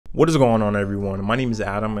What is going on, everyone? My name is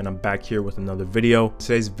Adam and I'm back here with another video.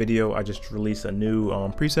 Today's video, I just released a new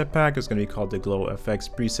preset pack. It's going to be called the Glow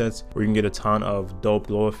FX presets, where you can get a ton of dope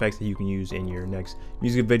glow effects that you can use in your next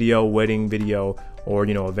music video, wedding video, or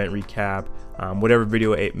event recap, whatever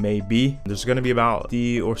video it may be. There's going to be about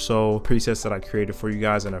 30 or so presets that I created for you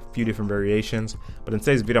guys in a few different variations, but in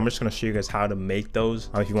today's video I'm just going to show you guys how to make those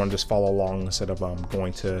if you want to just follow along instead of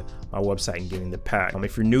going to my website and getting the pack.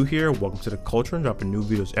 If you're new here, welcome to the culture. I'm dropping new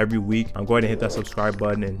videos every week. Go ahead and hit that subscribe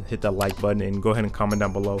button and hit that like button, and go ahead and comment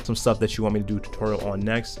down below some stuff that you want me to do a tutorial on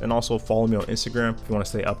next, and also follow me on Instagram if you want to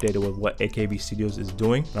stay updated with what AKB Studios is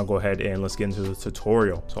doing. I'll go ahead and let's get into the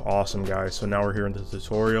tutorial. So awesome, guys, so now we're here in the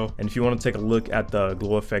tutorial, and if you want to take a look at the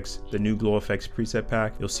glow effects, the new glow effects preset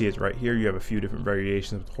pack, you'll see it right here. You have a few different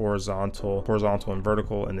variations with horizontal and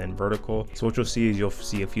vertical, and then vertical. So what you'll see is you'll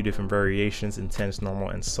see a few different variations: intense, normal,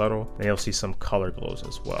 and subtle, and you'll see some color glows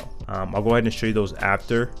as well. I'll go ahead and show you those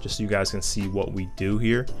after, just so you guys can see what we do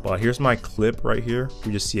here. But here's my clip right here.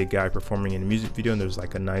 We just see a guy performing in a music video, and there's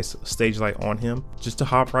like a nice stage light on him. Just to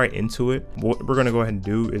hop right into it, what we're going to go ahead and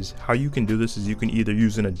do is, how you can do this is you can either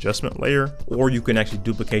use an adjustment layer, or you can actually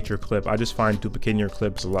duplicate your clip. I just find duplicating your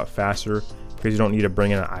clips a lot faster because you don't need to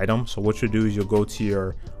bring in an item. So what you do is you'll go to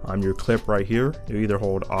your clip right here. You either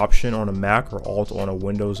hold Option on a Mac or Alt on a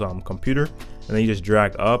Windows computer, and then you just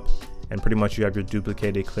drag up, and pretty much you have your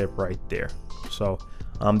duplicated clip right there. So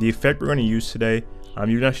the effect we're going to use today,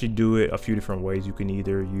 you can actually do it a few different ways. You can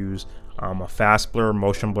either use a fast blur,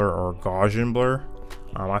 motion blur, or Gaussian blur.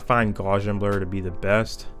 I find Gaussian blur to be the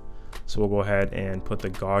best, so we'll go ahead and put the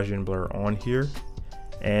Gaussian blur on here.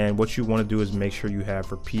 And what you want to do is make sure you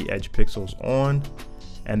have repeat edge pixels on,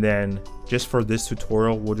 and then just for this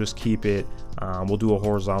tutorial we'll just keep it, we'll do a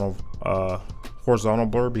horizontal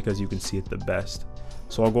blur because you can see it the best.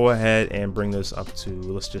 So I'll go ahead and bring this up to,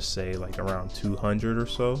 let's just say like around 200 or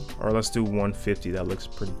so, or let's do 150. That looks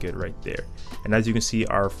pretty good right there. And as you can see,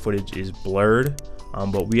 our footage is blurred,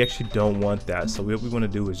 but we actually don't want that. So what we want to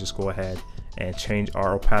do is just go ahead and change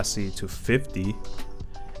our opacity to 50.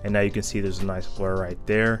 And now you can see there's a nice blur right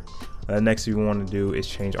there. The next thing we want to do is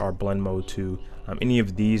change our blend mode to any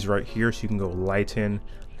of these right here. So you can go lighten,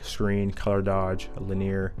 screen, color dodge,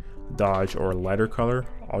 linear dodge, or lighter color.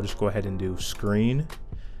 I'll just go ahead and do screen.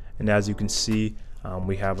 And as you can see,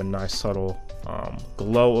 we have a nice subtle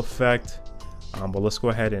glow effect. But let's go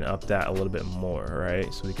ahead and up that a little bit more,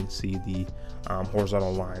 right? So we can see the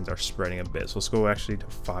horizontal lines are spreading a bit. So let's go actually to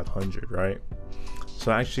 500, right?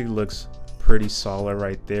 So it actually looks pretty solid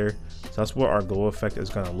right there. So that's what our glow effect is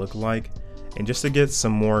going to look like. And just to get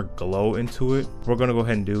some more glow into it, what we're going to go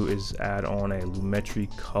ahead and do is add on a lumetri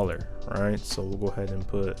color, right? So we'll go ahead and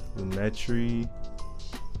put lumetri,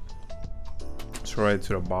 scroll right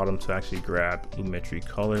to the bottom to actually grab lumetri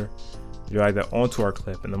color, drag that onto our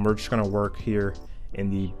clip, and then we're just going to work here in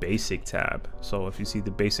the basic tab. So if you see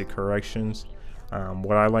the basic corrections,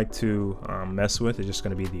 what I like to mess with is just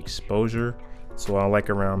going to be the exposure. So I like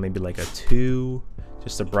around maybe like a 2,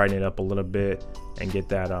 just to brighten it up a little bit and get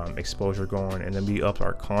that exposure going. And then we up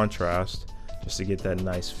our contrast just to get that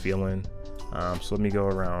nice feeling. So let me go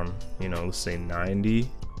around, let's say 90.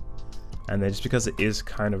 And then just because it is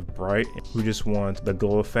kind of bright, we just want the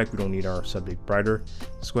glow effect. We don't need our subject brighter.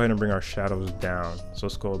 Let's go ahead and bring our shadows down. So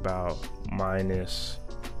let's go about minus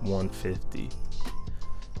 150.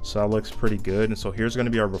 So that looks pretty good. And so here's going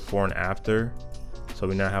to be our before and after. So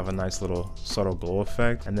we now have a nice little subtle glow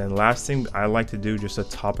effect. And then last thing I like to do, just to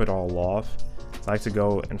top it all off, I like to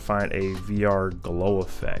go and find a VR glow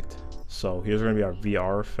effect. So here's going to be our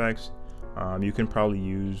VR effects. You can probably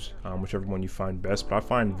use whichever one you find best, but I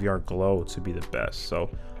find VR glow to be the best. So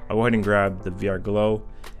I'll go ahead and grab the VR glow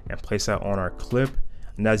and place that on our clip.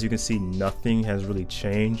 And as you can see, nothing has really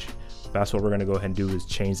changed. That's what we're going to go ahead and do, is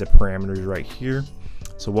change the parameters right here.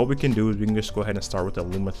 So what we can do is we can just go ahead and start with the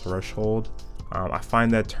luma threshold. I find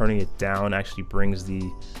that turning it down actually brings the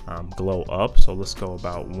glow up. So let's go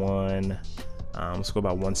about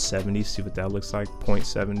 170, see what that looks like,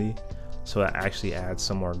 0.70. So that actually adds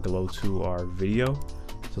some more glow to our video.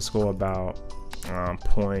 So let's go about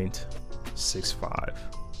 0.65.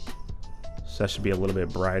 So that should be a little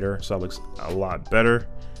bit brighter. So that looks a lot better.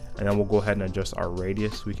 And then we'll go ahead and adjust our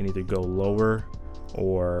radius. We can either go lower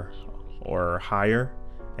or higher.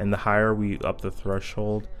 And the higher we up the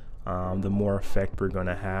threshold, the more effect we're going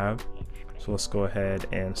to have. So let's go ahead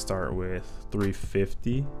and start with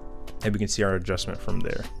 350, and we can see our adjustment from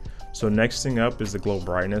there. So next thing up is the glow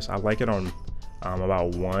brightness. I like it on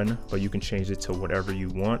about 1, but you can change it to whatever you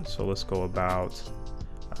want. So let's go about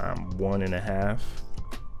 1.5.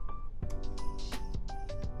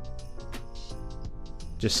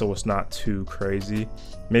 just so it's not too crazy.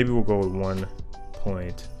 Maybe we'll go with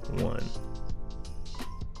 1.1.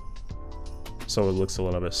 So it looks a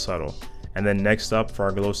little bit subtle. And then next up for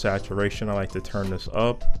our glow saturation, I like to turn this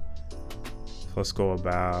up. So let's go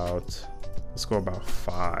about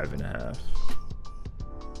 5.5.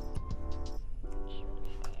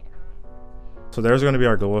 So there's going to be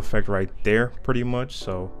our glow effect right there, pretty much.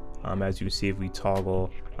 So as you see, if we toggle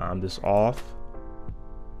this off,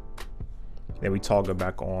 then we toggle it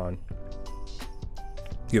back on,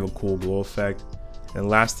 give a cool glow effect. And the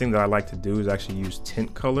last thing that I like to do is actually use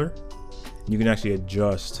tint color. You can actually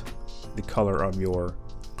adjust the color of your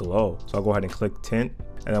glow. So I'll go ahead and click tint,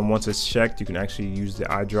 and then once it's checked, you can actually use the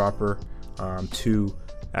eyedropper to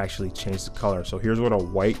actually change the color. So here's what a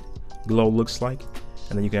white glow looks like,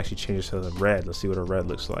 and then you can actually change it to the red. Let's see what a red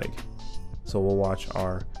looks like. So we'll watch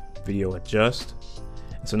our video adjust.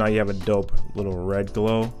 And so now you have a dope little red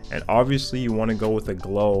glow, and obviously you want to go with a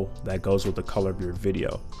glow that goes with the color of your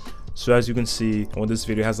video. So as you can see, when this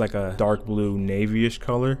video has like a dark blue navy-ish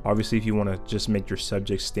color, obviously if you want to just make your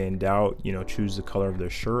subject stand out, you know, choose the color of their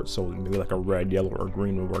shirt. So maybe like a red, yellow, or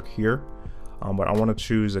green would work here. But I want to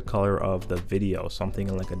choose the color of the video, so I'm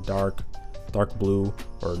thinking like a dark blue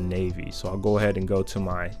or navy. So I'll go ahead and go to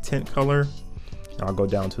my tint color, and I'll go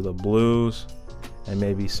down to the blues and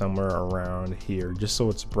maybe somewhere around here, just so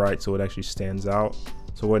it's bright, so it actually stands out.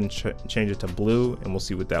 So go ahead and change it to blue, and we'll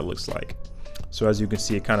see what that looks like. So as you can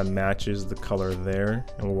see, it kind of matches the color there,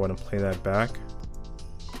 and we'll go ahead and play that back.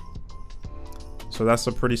 So that's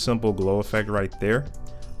a pretty simple glow effect right there.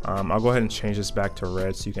 I'll go ahead and change this back to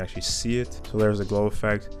red so you can actually see it. So there's a glow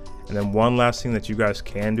effect. And then one last thing that you guys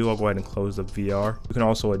can do, I'll go ahead and close the VR. You can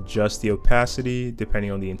also adjust the opacity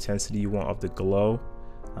depending on the intensity you want of the glow.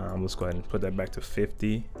 Let's go ahead and put that back to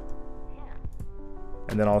 50.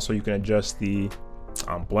 And then also you can adjust the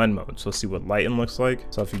blend mode. So let's see what lighten looks like.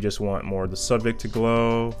 So if you just want more of the subject to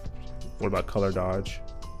glow, what about color dodge?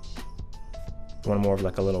 Want more of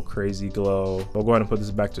like a little crazy glow. We'll go ahead and put this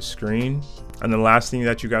back to screen. And the last thing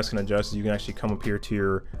that you guys can adjust is you can actually come up here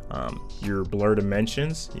to your blur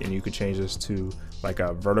dimensions, and you could change this to like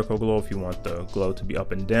a vertical glow if you want the glow to be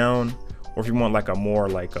up and down, or if you want like a more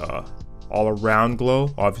like all around glow,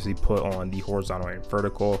 obviously put on the horizontal and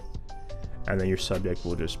vertical, and then your subject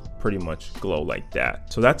will just pretty much glow like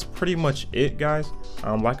that. So that's pretty much it, guys.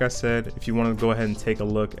 Like I said, if you want to go ahead and take a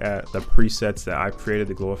look at the presets that I created,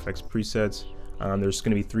 the glow effects presets, there's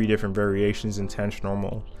going to be 3 different variations: intense,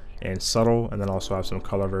 normal, and subtle, and then also have some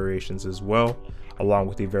color variations as well, along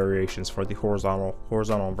with the variations for the horizontal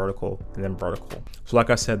and vertical, and then vertical. So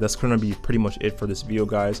like I said, that's going to be pretty much it for this video,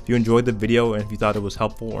 guys. If you enjoyed the video and if you thought it was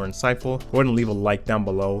helpful or insightful, go ahead and leave a like down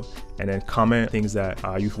below, and then comment things that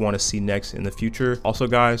you want to see next in the future. Also,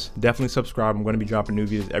 guys, definitely subscribe. I'm going to be dropping new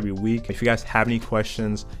videos every week. If you guys have any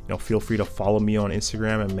questions, feel free to follow me on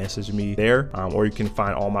Instagram and message me there, or you can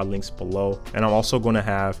find all my links below. And I'm also going to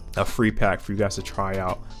have a free pack for you guys to try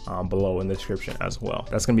out below in the description as well.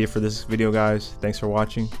 That's going to be it for this video, guys. Thanks for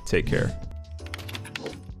watching. Take care.